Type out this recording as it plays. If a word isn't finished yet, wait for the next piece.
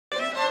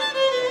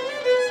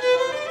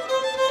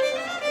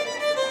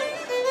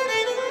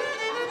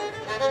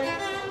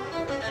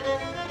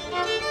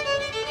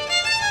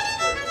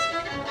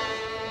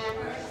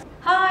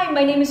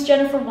my name is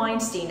Jennifer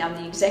Weinstein. I'm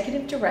the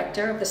Executive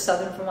Director of the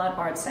Southern Vermont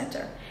Arts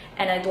Center,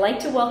 and I'd like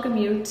to welcome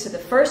you to the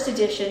first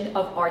edition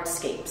of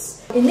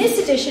Artscapes. In this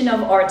edition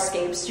of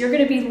Artscapes, you're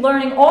going to be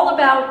learning all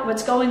about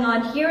what's going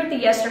on here at the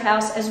Yester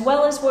House, as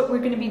well as what we're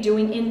going to be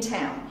doing in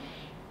town.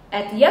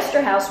 At the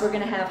Yester House, we're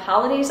going to have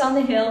Holidays on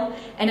the Hill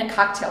and a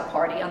cocktail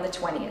party on the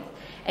 20th.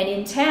 And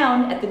in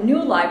town, at the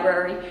new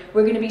library,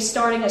 we're going to be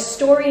starting a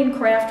story and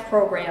craft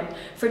program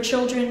for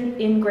children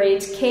in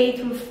grades K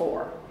through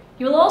 4.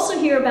 You'll also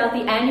hear about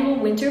the annual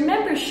Winter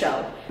Members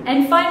Show.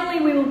 And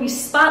finally, we will be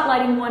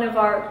spotlighting one of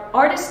our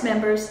artist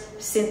members,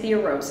 Cynthia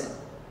Rosen.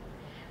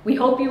 We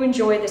hope you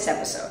enjoy this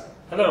episode.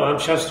 Hello, I'm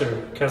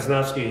Chester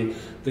Kaznowski,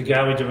 the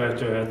Gallery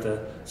Director at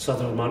the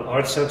Southern Vermont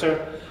Arts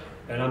Center,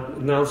 and I'm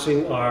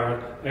announcing our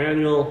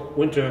annual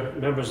Winter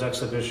Members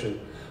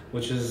Exhibition,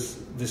 which is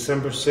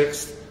December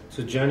 6th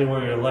to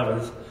January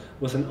 11th,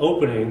 with an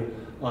opening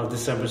on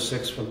December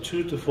 6th from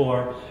 2 to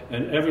 4,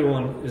 and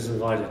everyone is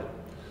invited.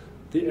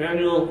 The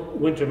annual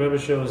Winter Member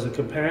Show is a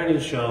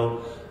companion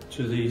show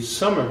to the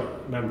Summer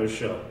Member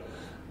Show,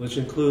 which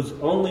includes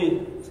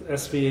only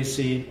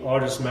SVAC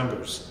artist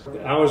members.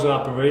 The hours of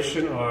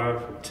operation are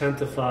from 10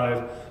 to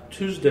 5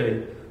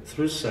 Tuesday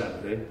through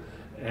Saturday,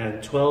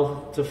 and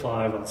 12 to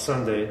 5 on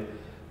Sunday.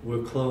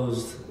 We're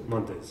closed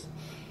Mondays.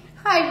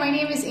 Hi, my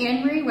name is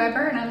Anne-Marie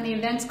Weber, and I'm the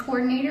events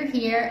coordinator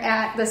here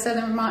at the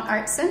Southern Vermont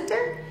Arts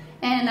Center.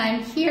 And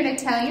I'm here to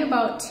tell you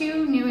about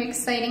 2 new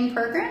exciting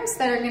programs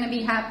that are going to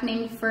be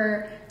happening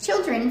for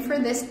children for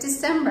this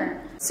December.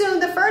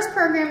 So the first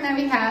program that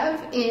we have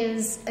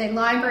is a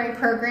library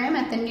program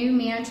at the new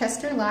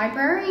Manchester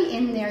Library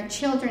in their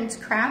children's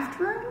craft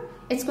room.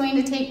 It's going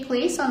to take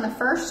place on the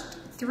first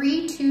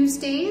 3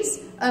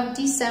 Tuesdays of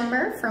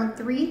December from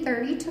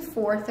 3:30 to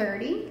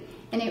 4:30.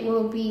 And it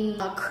will be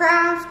a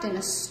craft and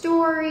a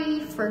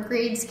story for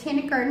grades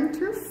kindergarten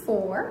through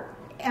 4.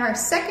 Our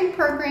second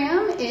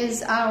program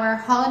is our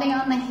Holiday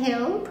on the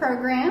Hill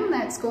program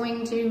that's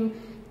going to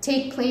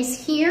take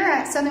place here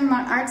at Southern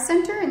Vermont Arts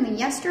Center in the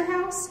Yester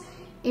House.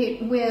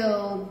 It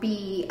will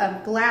be a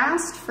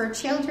blast for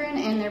children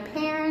and their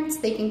parents.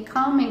 They can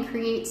come and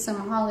create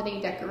some holiday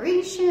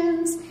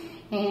decorations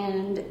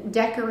and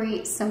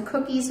decorate some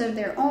cookies of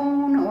their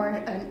own or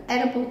an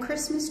edible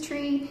Christmas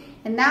tree.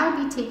 And that will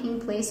be taking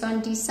place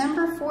on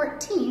December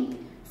 14th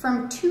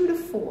from 2 to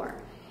 4.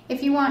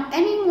 If you want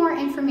any more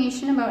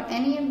information about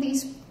any of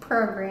these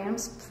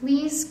programs,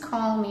 please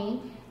call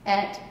me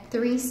at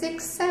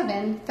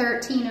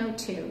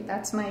 367-1302.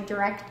 That's my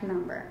direct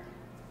number.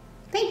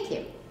 Thank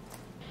you.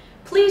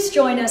 Please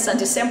join us on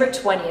December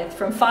 20th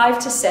from 5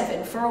 to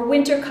 7 for a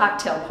winter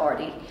cocktail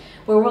party,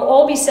 where we'll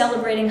all be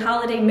celebrating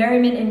holiday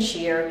merriment and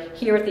cheer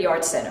here at the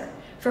Arts Center.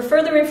 For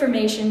further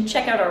information,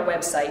 check out our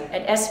website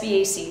at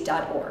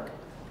svac.org.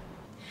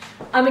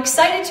 I'm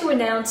excited to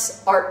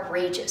announce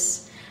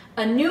Artrageous,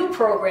 a new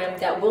program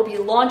that will be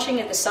launching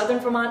at the Southern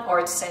Vermont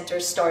Arts Center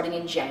starting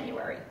in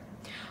January.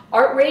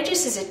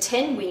 Artrageous is a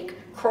 10-week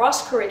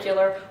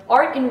cross-curricular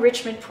art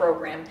enrichment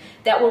program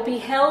that will be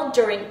held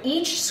during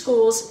each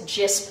school's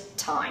GISP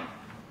time.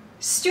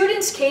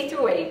 Students K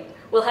through 8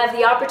 will have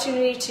the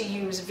opportunity to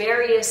use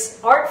various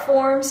art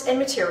forms and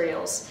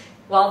materials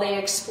while they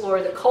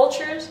explore the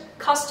cultures,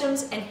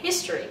 customs, and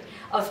history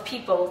of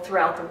people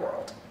throughout the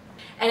world.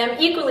 And I'm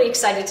equally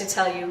excited to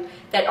tell you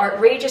that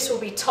Artrageous will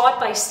be taught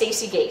by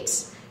Stacey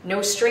Gates,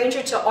 no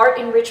stranger to art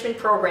enrichment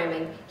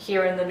programming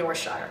here in the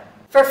Northshire.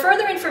 For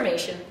further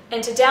information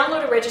and to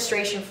download a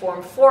registration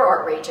form for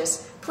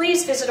Artrageous,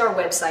 please visit our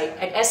website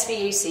at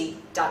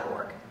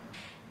svac.org.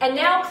 And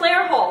now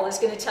Claire Hall is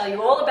going to tell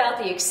you all about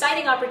the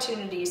exciting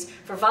opportunities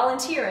for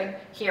volunteering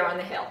here on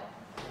the Hill.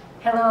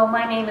 Hello,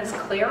 my name is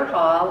Claire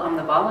Hall. I'm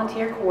the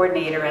volunteer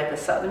coordinator at the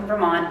Southern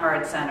Vermont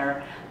Arts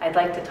Center. I'd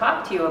like to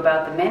talk to you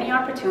about the many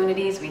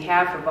opportunities we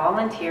have for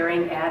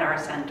volunteering at our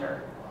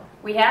center.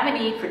 We have a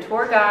need for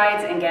tour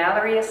guides and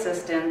gallery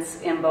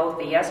assistants in both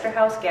the Yester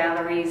House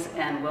Galleries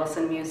and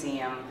Wilson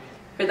Museum.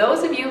 For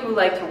those of you who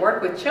like to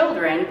work with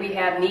children, we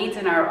have needs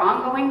in our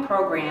ongoing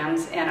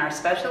programs and our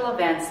special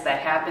events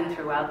that happen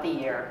throughout the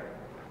year.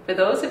 For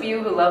those of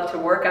you who love to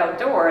work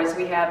outdoors,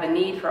 we have a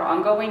need for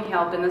ongoing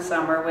help in the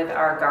summer with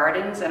our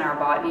gardens and our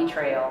botany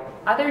trail.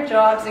 Other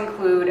jobs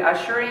include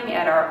ushering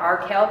at our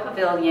Arkel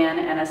Pavilion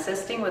and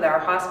assisting with our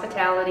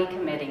hospitality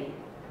committee.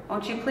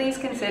 Won't you please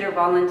consider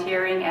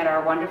volunteering at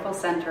our wonderful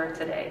center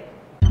today?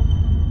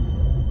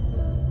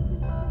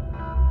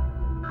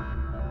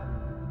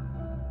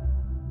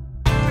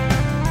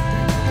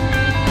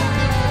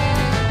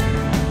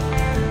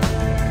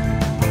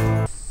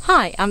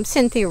 Hi, I'm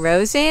Cynthia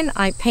Rosen.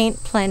 I paint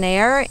plein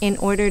air in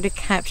order to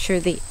capture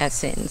the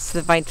essence,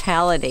 the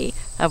vitality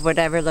of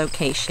whatever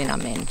location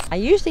I'm in. I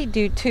usually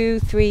do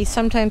 2, 3,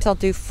 sometimes I'll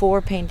do 4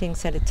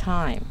 paintings at a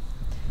time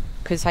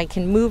because I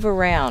can move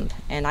around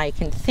and I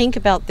can think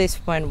about this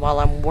one while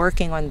I'm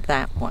working on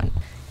that one.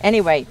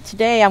 Anyway,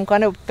 today I'm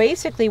going to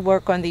basically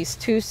work on these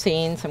 2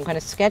 scenes. I'm going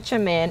to sketch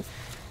them in.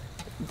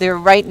 They're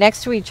right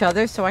next to each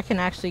other, so I can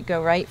actually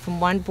go right from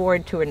one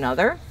board to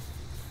another.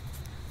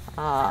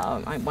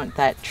 I want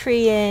that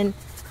tree in,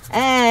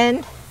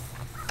 and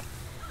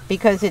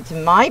because it's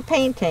my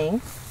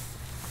painting,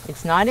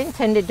 it's not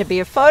intended to be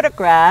a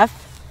photograph,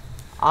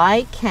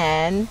 I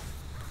can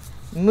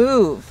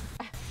move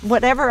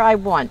whatever I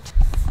want.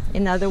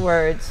 In other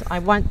words, I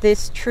want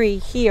this tree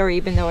here,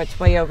 even though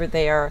it's way over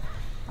there.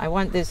 I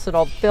want this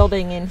little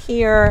building in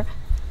here,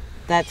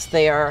 that's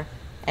there.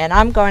 And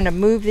I'm going to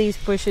move these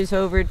bushes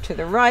over to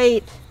the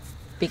right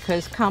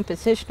because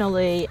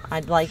compositionally,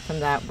 I'd like them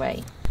that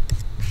way.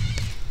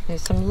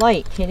 There's some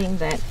light hitting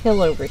that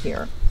hill over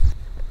here.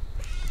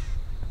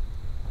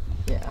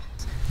 Yeah.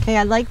 Okay,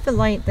 I like the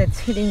light that's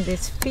hitting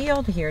this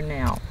field here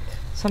now.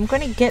 So I'm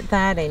going to get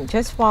that in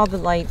just while the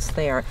light's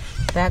there.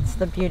 That's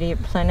the beauty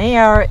of plein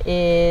air,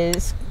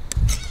 is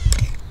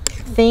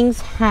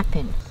things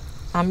happen.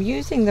 I'm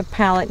using the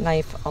palette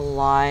knife a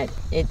lot.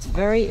 It's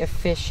very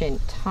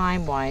efficient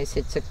time-wise.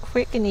 It's a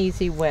quick and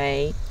easy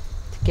way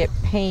to get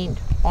paint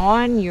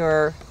on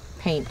your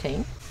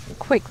painting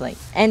quickly.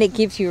 And it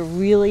gives you a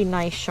really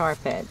nice sharp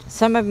edge.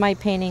 Some of my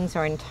paintings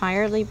are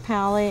entirely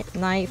palette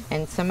knife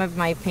and some of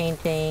my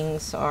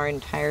paintings are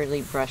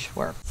entirely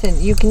brushwork. So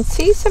you can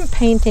see some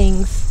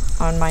paintings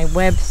on my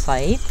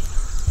website.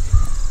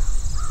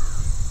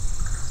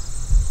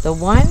 The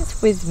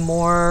ones with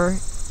more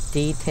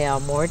detail,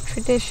 more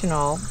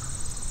traditional,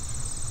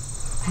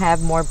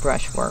 have more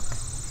brushwork.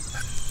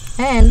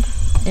 And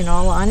in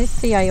all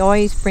honesty, I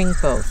always bring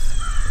both.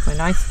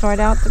 When I start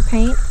out to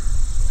paint,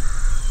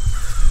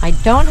 I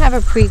don't have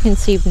a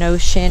preconceived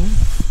notion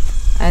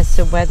as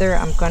to whether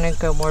I'm going to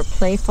go more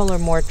playful or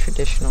more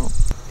traditional.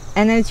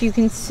 And as you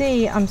can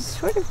see, I'm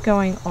sort of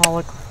going all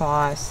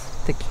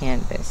across the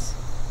canvas.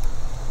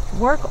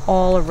 Work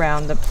all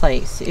around the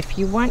place. If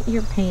you want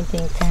your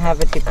painting to have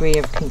a degree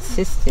of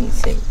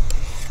consistency,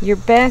 you're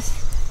best,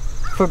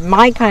 for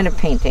my kind of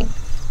painting,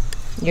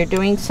 you're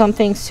doing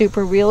something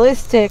super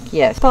realistic,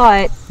 yes,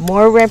 but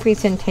more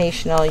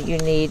representational. You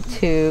need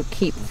to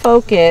keep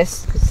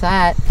focused, because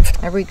that,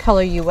 every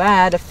color you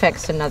add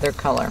affects another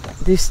color.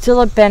 There's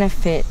still a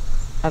benefit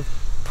of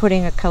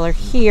putting a color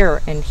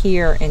here and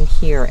here and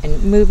here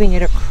and moving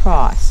it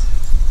across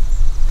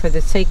for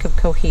the sake of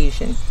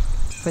cohesion.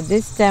 For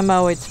this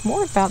demo, it's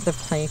more about the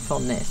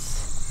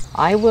playfulness.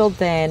 I will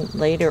then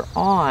later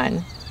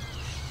on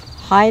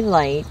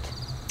highlight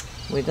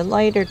with a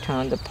lighter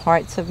tone the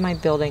parts of my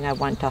building I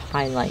want to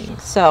highlight.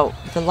 So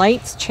the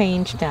light's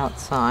changed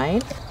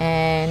outside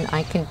and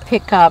I can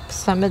pick up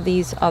some of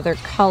these other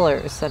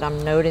colors that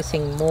I'm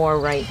noticing more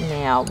right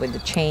now with the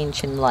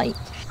change in light.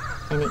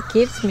 And it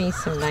gives me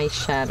some nice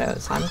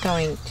shadows. I'm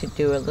going to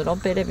do a little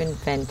bit of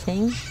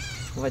inventing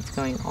what's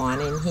going on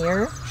in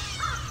here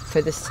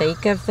for the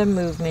sake of the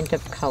movement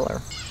of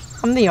color.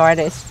 I'm the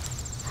artist.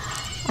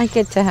 I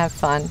get to have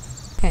fun.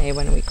 Okay,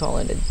 when do we call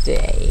it a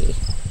day?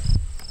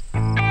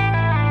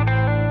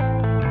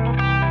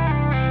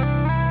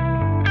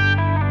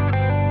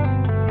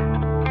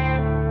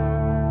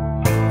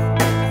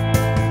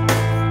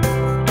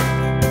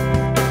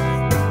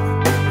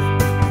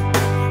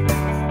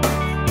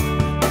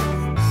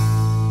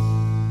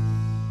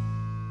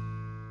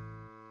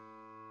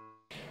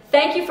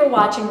 Thank you for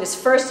watching this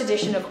first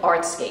edition of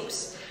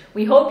Artscapes.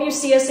 We hope you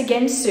see us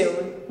again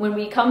soon when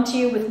we come to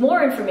you with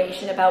more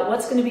information about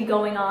what's going to be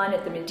going on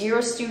at the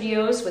Madeira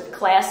Studios with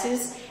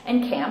classes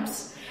and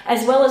camps,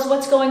 as well as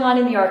what's going on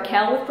in the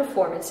Arcal with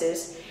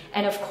performances,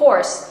 and of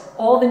course,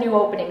 all the new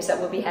openings that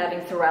we'll be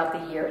having throughout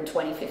the year in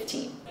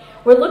 2015.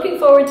 We're looking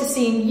forward to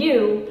seeing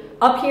you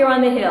up here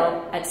on the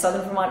hill at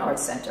Southern Vermont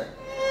Arts Center.